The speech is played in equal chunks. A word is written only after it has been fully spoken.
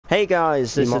Hey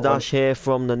guys, this is Ash here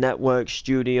from the Network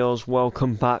Studios.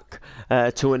 Welcome back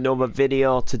to another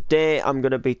video. Today I'm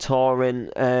going to be touring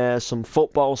some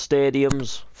football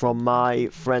stadiums from my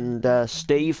friend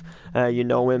Steve. You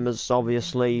know him as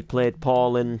obviously played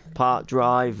Paul in Park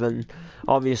Drive and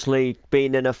obviously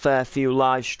been in a fair few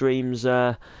live streams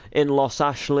in Los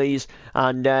Ashleys,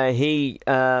 and he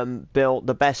built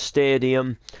the best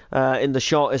stadium in the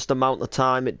shortest amount of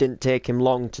time. It didn't take him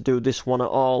long to do this one at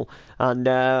all, and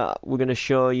we're going to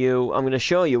show you, I'm going to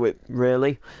show you it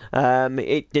really.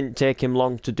 It didn't take him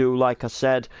long to do, like I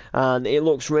said, and it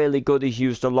looks really good. He's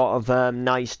used a lot of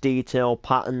nice detail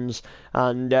patterns,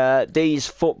 and these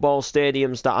football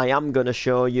stadiums that I am going to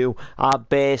show you are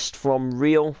based from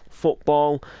real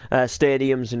football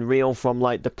stadiums in real, from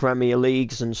like the Premier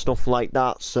Leagues and stuff like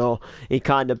that. So he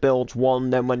kind of builds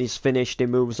one, then when he's finished he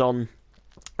moves on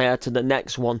to the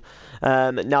next one.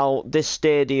 Now this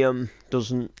stadium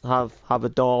doesn't have a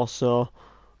door, so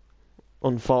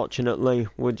unfortunately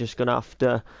we're just gonna have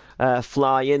to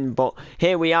fly in, but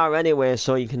here we are anyway.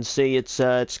 So you can see it's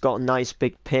got a nice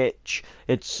big pitch.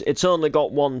 It's only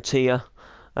got one tier,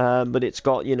 but it's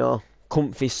got, you know,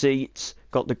 comfy seats,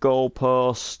 got the goal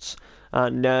posts,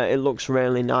 and it looks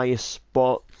really nice.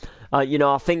 But you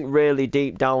know, I think really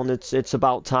deep down it's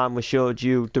about time we showed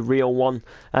you the real one.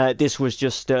 This was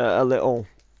just a little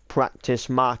practice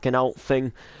marking out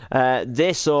thing.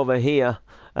 This over here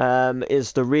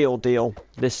is the real deal.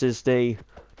 This is the,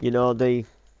 you know, the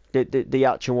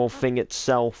actual thing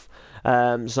itself.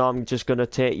 So I'm just going to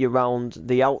take you around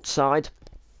the outside,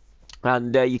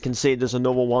 and you can see there's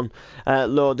another one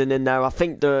loading in there. I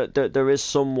think there is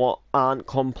some what aren't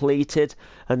completed,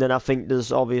 and then I think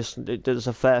there's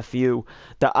a fair few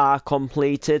that are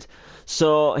completed.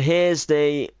 So here's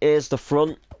the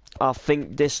front. I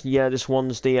think this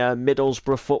one's the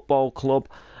Middlesbrough Football Club.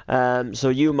 So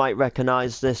you might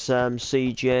recognise this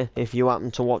CJ if you happen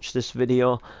to watch this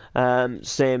video.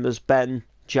 Same as Ben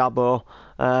Jabbo,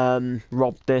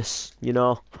 robbed this, you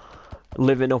know,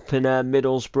 living up in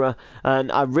Middlesbrough.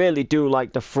 And I really do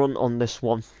like the front on this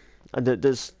one. And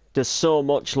there's so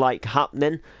much like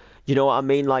happening, you know what I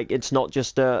mean? Like, it's not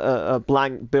just a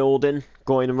blank building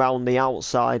going around the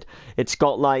outside. It's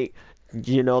got, like,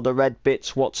 you know, the red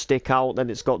bits what stick out, then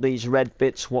it's got these red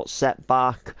bits what set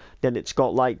back, then it's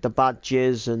got like the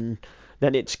badges, and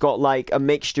then it's got like a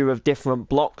mixture of different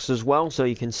blocks as well. So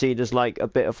you can see there's like a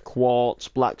bit of quartz,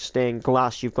 black stained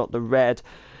glass, you've got the red,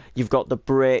 you've got the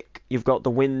brick, you've got the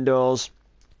windows.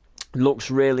 Looks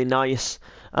really nice.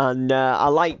 And I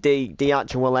like the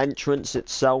actual entrance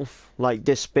itself, like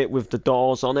this bit with the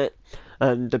doors on it,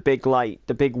 and the big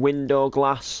window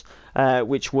glass,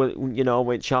 which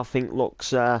I think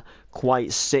looks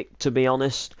quite sick, to be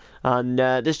honest. And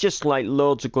there's just like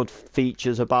loads of good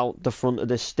features about the front of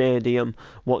this stadium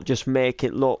what just make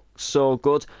it look so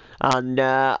good. And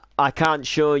I can't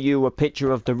show you a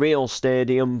picture of the real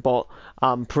stadium, but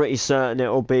I'm pretty certain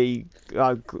it'll be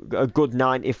a good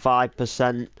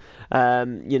 95%,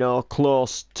 you know,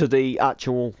 close to the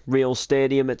actual real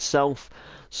stadium itself.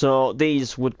 So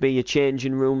these would be your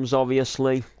changing rooms,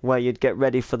 obviously, where you'd get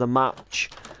ready for the match,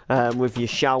 with your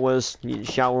showers. You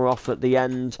shower off at the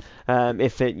end,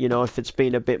 if it's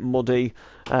been a bit muddy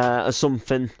or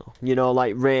something, you know,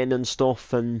 like rain and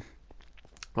stuff. And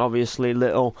obviously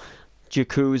little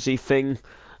jacuzzi thing,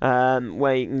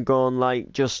 where you can go and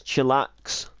like just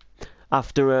chillax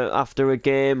after a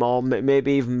game, or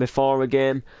maybe even before a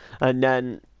game. And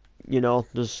then, you know,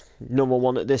 there's another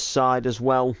one at this side as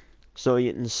well, so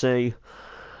you can see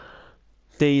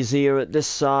these here at this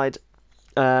side.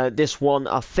 This one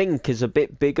I think is a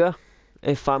bit bigger,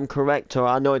 if I'm correct, or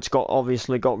I know it's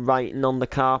obviously got writing on the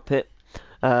carpet,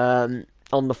 on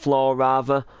the floor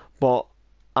rather, but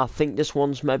I think this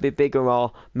one's maybe bigger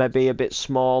or maybe a bit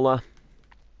smaller.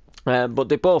 But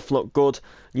they both look good.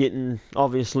 You can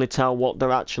obviously tell what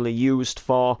they're actually used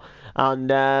for. And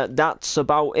that's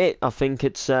about it. I think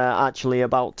it's actually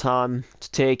about time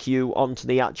to take you onto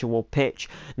the actual pitch.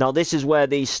 Now this is where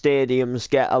these stadiums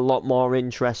get a lot more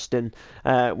interesting,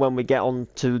 when we get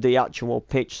onto the actual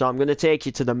pitch. So I'm going to take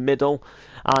you to the middle,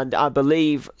 and I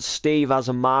believe Steve has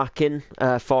a marking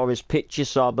for his pitches.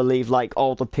 So I believe like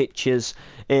all the pitches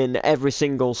in every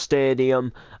single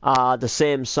stadium are the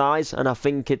same size, and I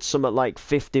think it's something like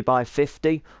 50 by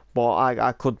 50. But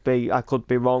I could be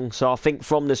wrong. So I think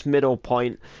from this middle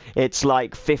point, it's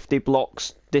like 50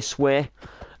 blocks this way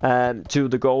to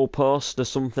the goal post or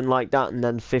something like that, and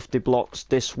then 50 blocks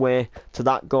this way to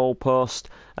that goal post,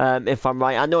 if I'm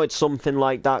right. I know it's something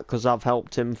like that because I've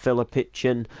helped him fill a pitch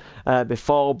in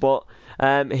before. But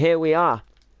here we are.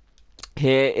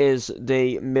 Here is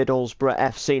the Middlesbrough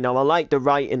FC. Now I like the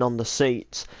writing on the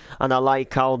seats, and I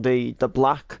like how the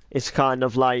black is kind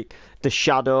of like the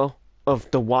shadow of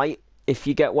the white, if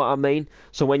you get what I mean.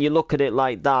 So when you look at it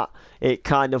like that, it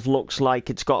kind of looks like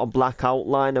it's got a black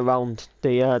outline around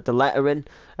the lettering,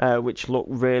 which look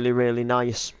really, really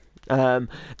nice.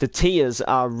 The tiers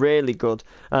are really good,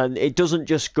 and it doesn't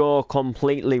just go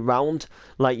completely round.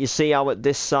 Like you see how at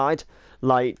this side,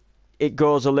 like it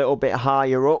goes a little bit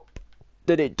higher up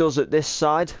than it does at this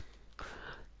side.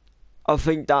 I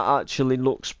think that actually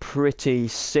looks pretty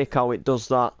sick how it does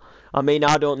that. I mean,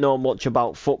 I don't know much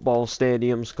about football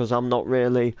stadiums because I'm not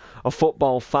really a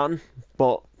football fan,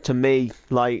 but to me,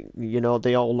 like, you know,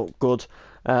 they all look good.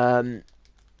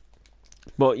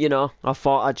 But, you know, I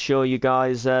thought I'd show you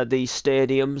guys these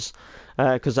stadiums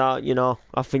because, I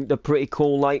think they're pretty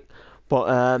cool, like.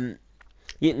 But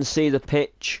you can see the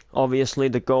pitch, obviously,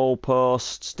 the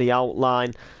goalposts, the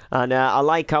outline. And I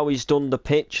like how he's done the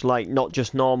pitch, like, not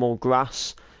just normal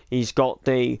grass. He's got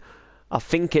I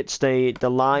think it's the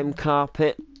lime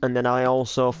carpet. And then I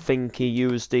also think he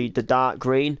used the dark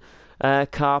green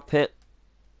carpet.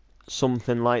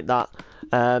 Something like that.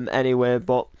 Anyway,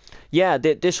 but yeah,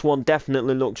 this one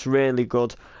definitely looks really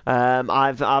good.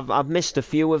 I've missed a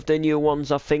few of the new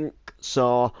ones, I think.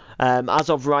 So as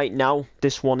of right now,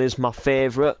 this one is my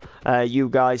favourite. You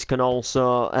guys can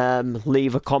also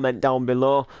leave a comment down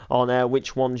below on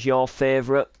which one's your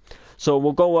favourite. So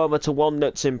we'll go over to one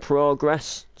that's in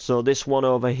progress. So this one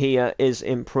over here is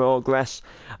in progress,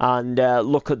 and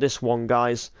look at this one,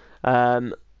 guys.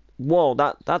 Whoa,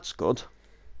 that's good.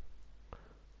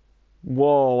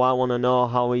 Whoa, I want to know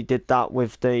how he did that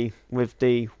with the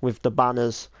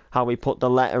banners, how he put the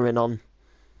lettering on.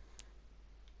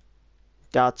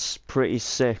 That's pretty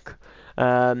sick.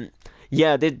 Yeah,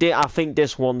 I think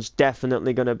this one's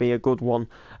definitely going to be a good one.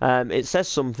 It says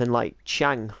something like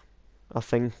Chang, I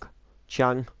think.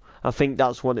 Chang. I think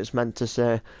that's what it's meant to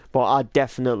say. But I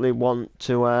definitely want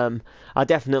to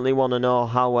know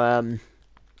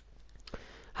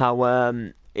how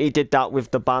he did that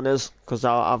with the banners, because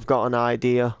I've got an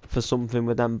idea for something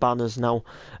with them banners now.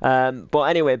 But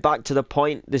anyway, back to the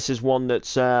point. This is one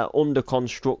that's under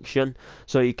construction,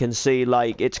 so you can see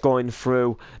like it's going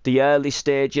through the early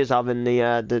stages, having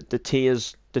the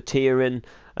tiers, the tiering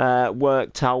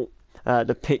worked out.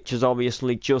 The pitch has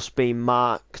obviously just been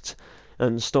marked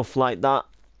and stuff like that.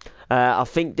 I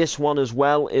think this one as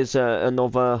well is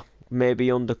another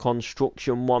maybe under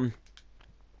construction one.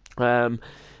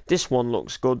 This one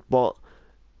looks good, but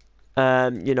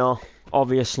you know,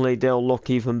 obviously they'll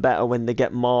look even better when they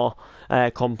get more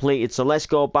completed. So let's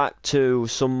go back to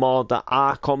some more that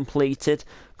are completed,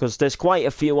 because there's quite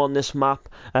a few on this map.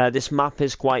 This map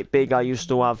is quite big. I used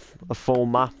to have a full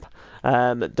map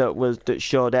that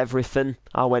showed everything.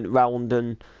 I went round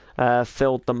and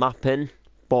filled the map in,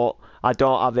 but I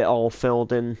don't have it all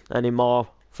filled in anymore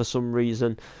for some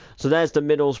reason. So there's the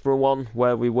Middlesbrough one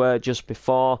where we were just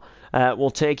before.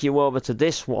 We'll take you over to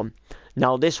this one.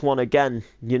 Now this one again,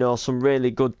 you know, some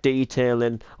really good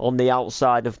detailing on the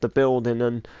outside of the building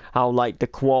and how like the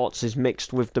quartz is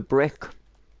mixed with the brick.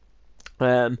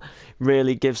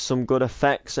 Really gives some good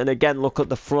effects. And again, look at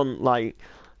the front, like,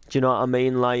 do you know what I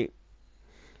mean? Like,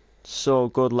 so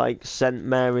good, like St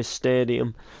Mary's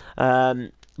Stadium.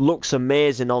 Looks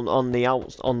amazing on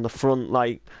the front,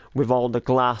 like with all the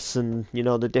glass and, you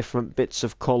know, the different bits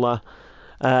of colour.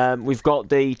 We've got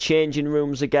the changing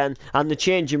rooms again, and the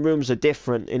changing rooms are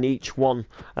different in each one.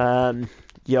 Oh,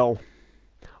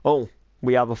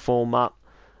 we have a full map.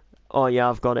 Oh yeah,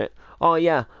 I've got it. Oh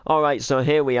yeah, alright, so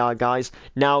here we are, guys.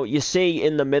 Now, you see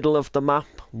in the middle of the map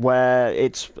where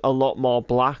it's a lot more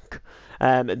black.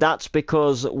 That's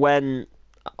because when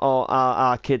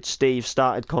our kid Steve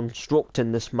started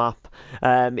constructing this map,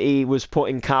 he was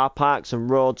putting car parks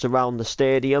and roads around the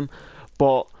stadium,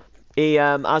 but he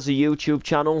has a YouTube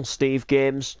channel, Steve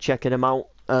Games, checking him out,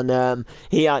 and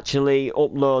he actually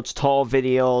uploads tour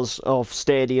videos of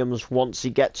stadiums once he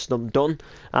gets them done.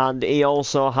 And he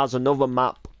also has another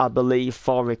map, I believe,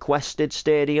 for requested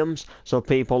stadiums, so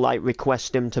people like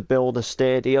request him to build a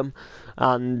stadium,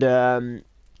 and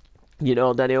you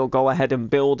know, then he'll go ahead and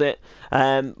build it.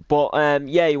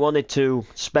 Yeah, he wanted to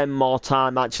spend more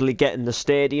time actually getting the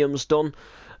stadiums done,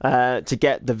 to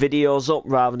get the videos up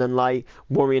rather than like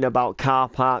worrying about car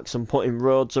parks and putting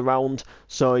roads around.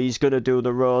 So he's going to do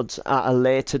the roads at a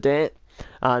later date.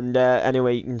 And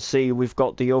anyway, you can see we've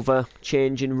got the other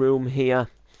changing room here.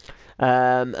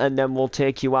 And then we'll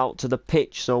take you out to the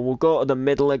pitch. So we'll go to the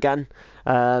middle again,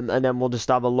 and then we'll just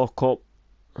have a look up.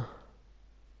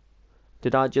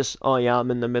 Did I just... Oh yeah,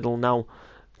 I'm in the middle now.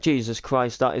 Jesus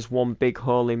Christ, that is one big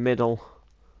holy middle.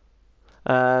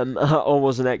 I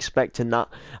wasn't expecting that.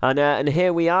 And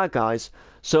here we are, guys.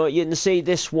 So you can see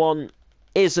this one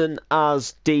isn't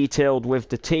as detailed with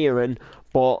the tiering,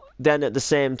 but then at the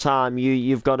same time,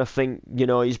 you've got to think, you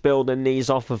know, he's building these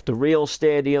off of the real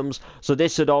stadiums. So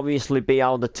this would obviously be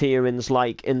how the tiering's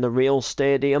like in the real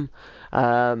stadium.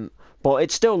 But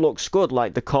it still looks good,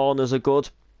 like the corners are good.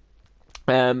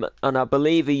 And I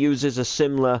believe he uses a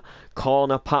similar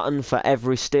corner pattern for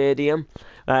every stadium,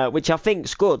 which I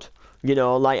think's good. You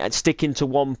know, like sticking to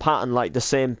one pattern, like the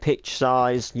same pitch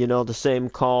size, you know, the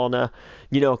same corner,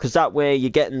 you know, because that way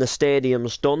you're getting the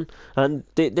stadiums done, and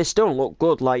they still look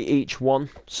good. Like each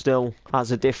one still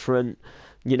has a different,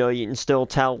 you know, you can still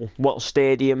tell what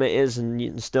stadium it is, and you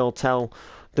can still tell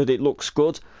that it looks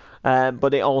good.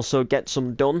 But it also gets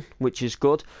them done, which is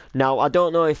good. Now, I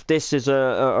don't know if this is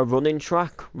a running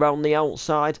track round the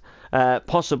outside.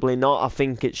 Possibly not. I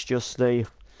think it's just the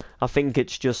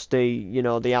you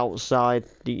know, the outside,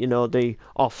 you know, the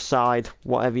offside,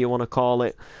 whatever you want to call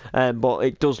it. But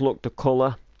it does look the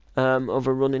colour of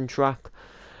a running track.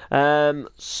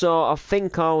 So I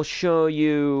think I'll show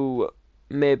you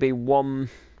maybe one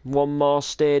more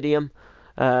stadium,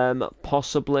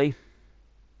 possibly.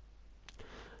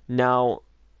 Now,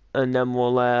 and then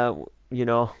we'll, you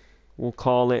know, we'll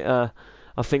call it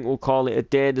I think we'll call it a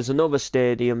day. There's another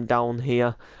stadium down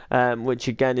here, which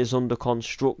again is under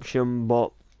construction,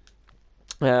 but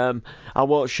I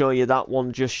won't show you that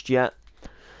one just yet.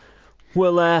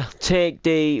 We'll take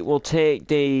the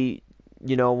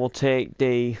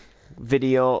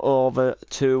video over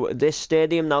to this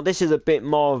stadium. Now this is a bit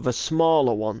more of a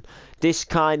smaller one. This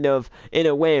kind of, in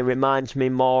a way, reminds me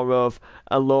more of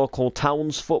a local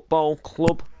towns football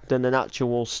club than an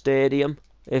actual stadium,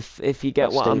 if you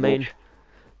get what I mean.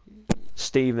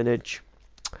 Stevenage.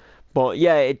 But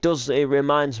yeah, it does. It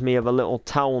reminds me of a little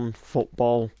town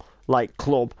football like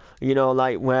club. You know,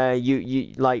 like where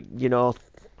you like, you know,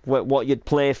 what you'd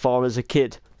play for as a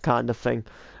kid, kind of thing.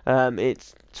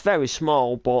 It's very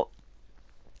small, but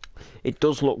it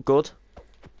does look good.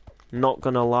 Not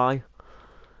gonna lie.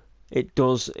 It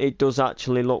does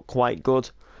actually look quite good.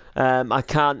 I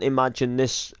can't imagine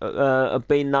this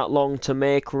being that long to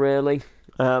make, really.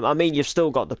 I mean, you've still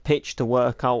got the pitch to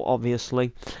work out,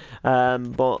 obviously,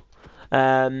 but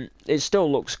it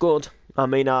still looks good. I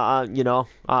mean,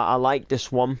 I like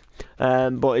this one,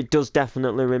 but it does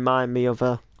definitely remind me of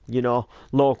a, you know,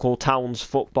 local towns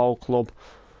football club,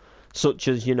 such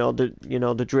as, you know, the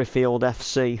Driffield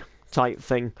FC type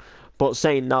thing. But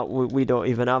saying that, we don't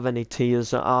even have any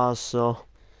tiers at ours, so.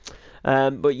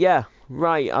 But yeah,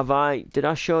 right, did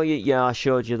I show you? Yeah, I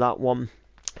showed you that one.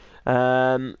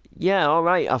 Yeah,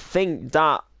 alright, I think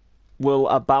that will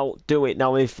about do it.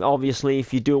 Now, if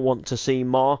you do want to see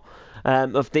more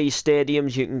of these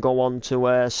stadiums, you can go on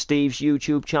to Steve's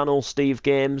YouTube channel, Steve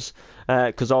Games,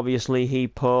 because obviously he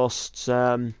posts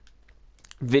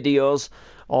videos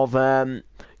of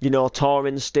you know,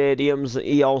 touring stadiums.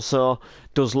 He also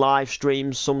does live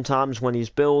streams sometimes when he's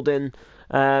building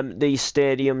these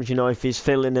stadiums. You know, if he's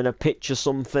filling in a pitch or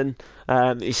something,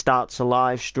 he starts a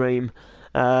live stream.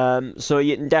 So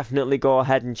you can definitely go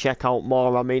ahead and check out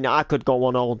more. I mean, I could go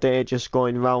on all day just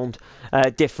going around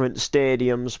different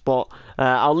stadiums, but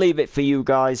I'll leave it for you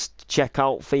guys to check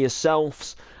out for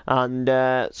yourselves and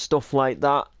stuff like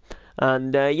that.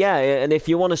 And yeah, and if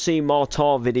you want to see more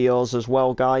tour videos as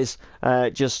well, guys,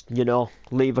 just, you know,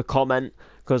 leave a comment,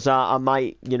 because I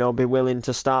might, you know, be willing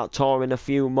to start touring a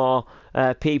few more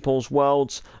people's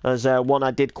worlds, as one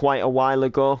I did quite a while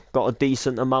ago got a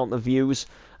decent amount of views,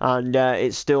 and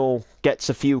it still gets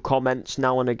a few comments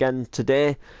now and again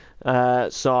today,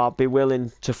 so I'll be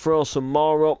willing to throw some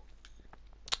more up.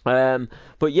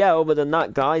 But yeah, other than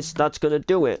that, guys, that's gonna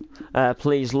do it.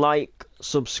 Please like,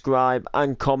 subscribe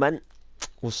and comment.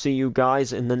 We'll see you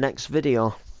guys in the next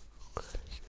video.